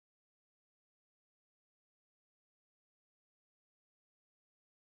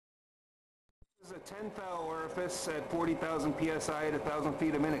is a 10-thou orifice at 40,000 psi at 1,000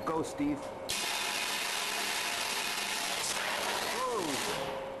 feet a minute. Go, Steve. Whoa,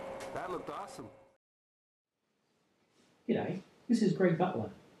 that looked awesome. G'day, this is Greg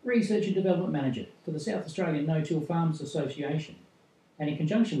Butler, Research and Development Manager for the South Australian No-Till Farmers Association, and in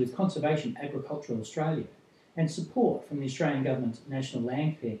conjunction with Conservation Agriculture Australia and support from the Australian Government's National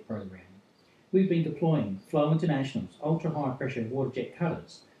Landcare program, we've been deploying Flow International's ultra-high pressure water jet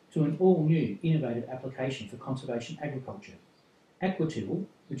cutters to an all-new innovative application for conservation agriculture. Aqua-Till,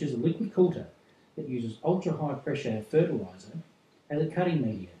 which is a liquid coulter that uses ultra-high pressure fertiliser as a cutting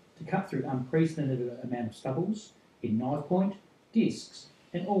media to cut through unprecedented amount of stubbles in knife point, discs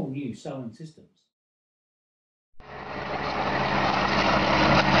and all new sowing systems.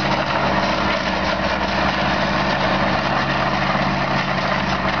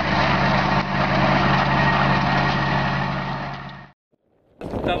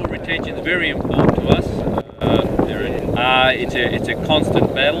 Stubble retention is very important to us. It's a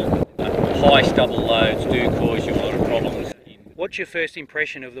constant battle. High stubble loads do cause you a lot of problems. What's your first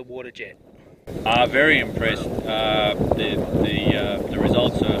impression of the water jet? Very impressed. The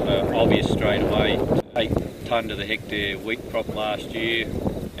results are obvious straight away. 8 tonne to the hectare wheat crop last year,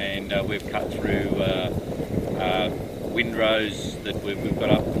 and we've cut through windrows that we've got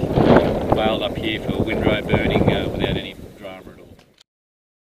up, baled up here for windrow burning without any drama at all.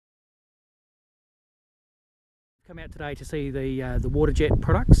 Come out today to see the water jet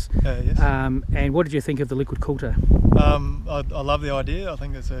products. Yes. And what did you think of the liquid coulter? I love the idea. I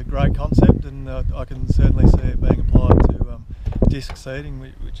think it's a great concept, and I can certainly see it being applied to disc seeding,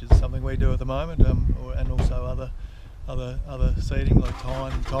 which is something we do at the moment, and also other seeding like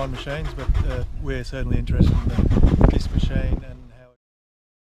tine machines. But we're certainly interested in the disc machine and how.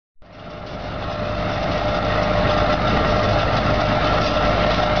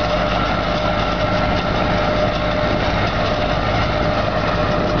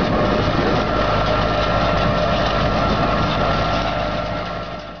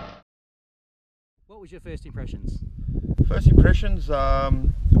 What was your first impressions? First impressions, I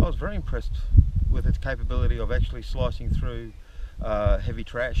was very impressed with its capability of actually slicing through heavy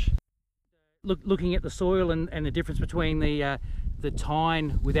trash. Looking at the soil and the difference between the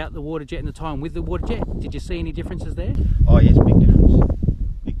tine without the water jet and the tine with the water jet, did you see any differences there? Oh yes, big difference.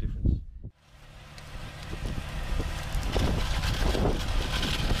 Big difference.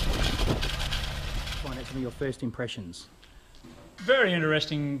 Find out some of your first impressions. Very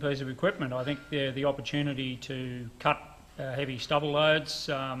interesting piece of equipment. I think the opportunity to cut heavy stubble loads,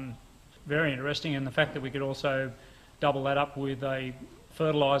 very interesting, and the fact that we could also double that up with a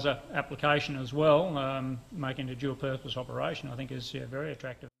fertiliser application as well, making it a dual purpose operation, I think is very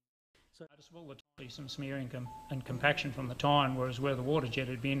attractive. So noticeable, some smearing and compaction from the tine, whereas where the water jet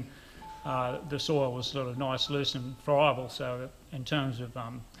had been, the soil was sort of nice, loose and friable. So in terms of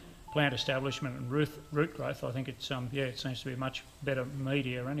plant establishment and root growth, I think it's it seems to be a much better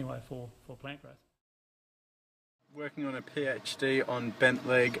media anyway for plant growth. Working on a PhD on bent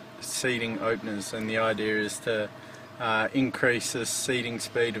leg seeding openers, and the idea is to increase the seeding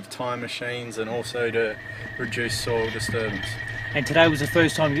speed of tine machines and also to reduce soil disturbance. And today was the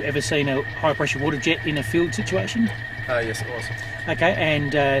first time you've ever seen a high pressure water jet in a field situation? Yes, it was. Okay,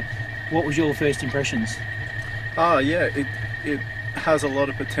 and what was your first impressions? Oh yeah, it has a lot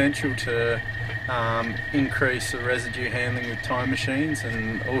of potential to increase the residue handling with tine machines,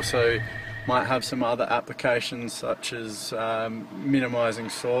 and also might have some other applications such as minimising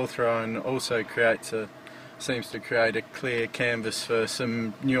soil throw, and also seems to create a clear canvas for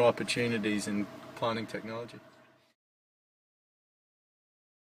some new opportunities in planting technology.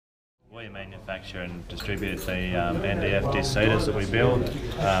 We manufacture and distribute the NDF disc seeders that we build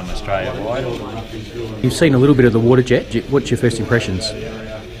Australia-wide. You've seen a little bit of the water jet. What's your first impressions?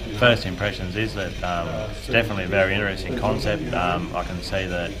 First impressions is that it's definitely a very interesting concept. I can see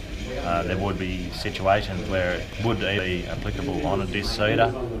that there would be situations where it would be applicable on a disc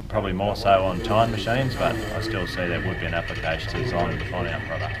seeder, probably more so on tine machines, but I still see there would be an application designed on our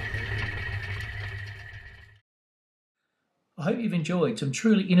product. I hope you've enjoyed some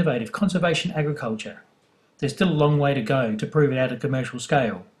truly innovative conservation agriculture. There's still a long way to go to prove it at a commercial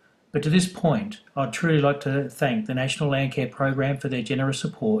scale, but to this point I'd truly like to thank the National Landcare program for their generous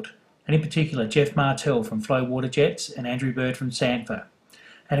support, and in particular Jeff Martell from Flow Water Jets and Andrew Bird from SANTFA,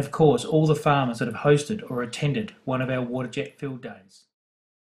 and of course all the farmers that have hosted or attended one of our water jet field days.